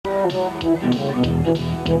The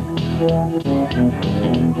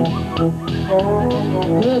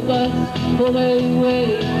bus pulled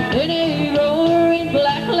away in a roaring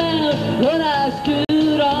black cloud. When I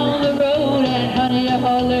stood on the road and honey, I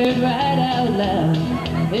hollered right out loud.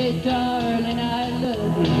 Hey darling, I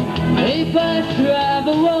love you. Hey bus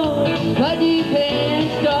driver won't, but you can't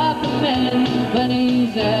stop a man when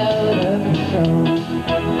he's out of control.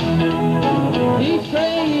 He's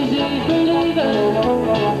crazy believer,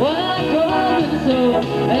 what I call him so.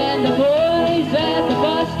 And the boys at the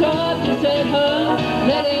bus stop just said, huh,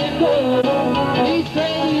 let him go. He's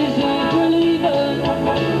crazy believer,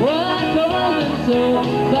 what I call him so.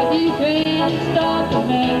 But you can't stop a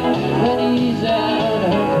man when he's out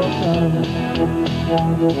of control.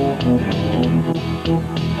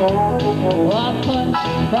 I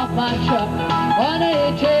punched off my truck on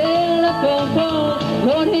a telephone pole.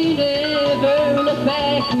 Lord, he never looked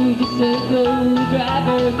back, he just said, go,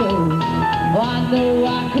 driver, go. Oh, I know I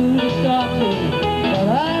could have stopped him, but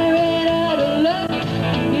I ran out of luck.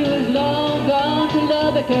 He was long gone to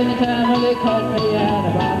Lubbock, and the time when they caught me out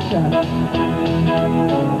of my truck.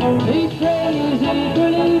 He's crazy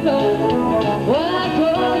believer, well, I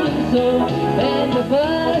told him so. And the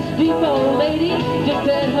bus depot lady just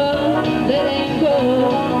said, huh, let him go.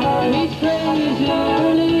 He's crazy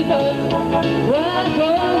believer, well, I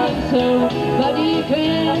told him so. But you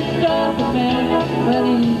can't stop a man when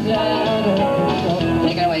he's out of control.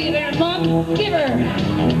 Take it away there, Mom. Give her.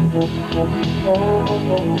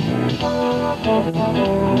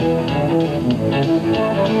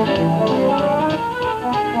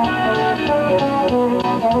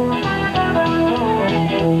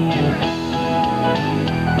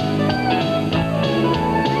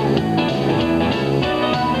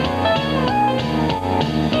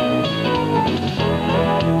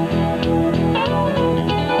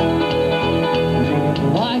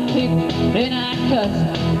 And I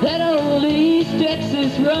cussed that old East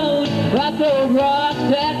Texas road. I threw rocks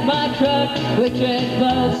at my truck, which had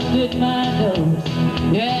busted my nose.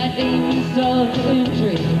 Yeah, insult to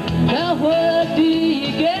injury. Now what do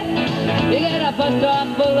you get? You get a bus stop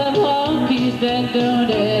full of honkies that don't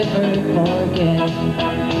ever forget.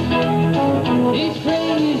 He's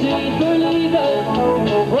crazy believer,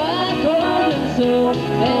 well, I told him so.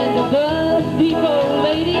 And the bus depot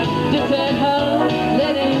lady just said, huh,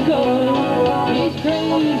 let him go. He's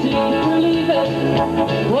crazy believer,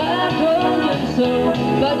 well, I told him so.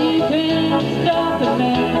 But you can't stop a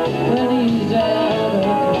man when he's out of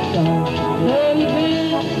control. No, you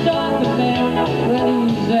can't stop a man when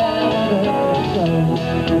he's out of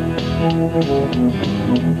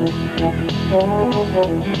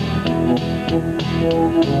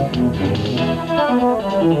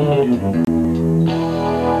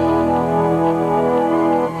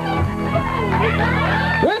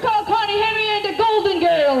We're called Connie and the Golden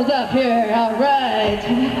Girls up here, all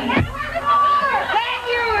right.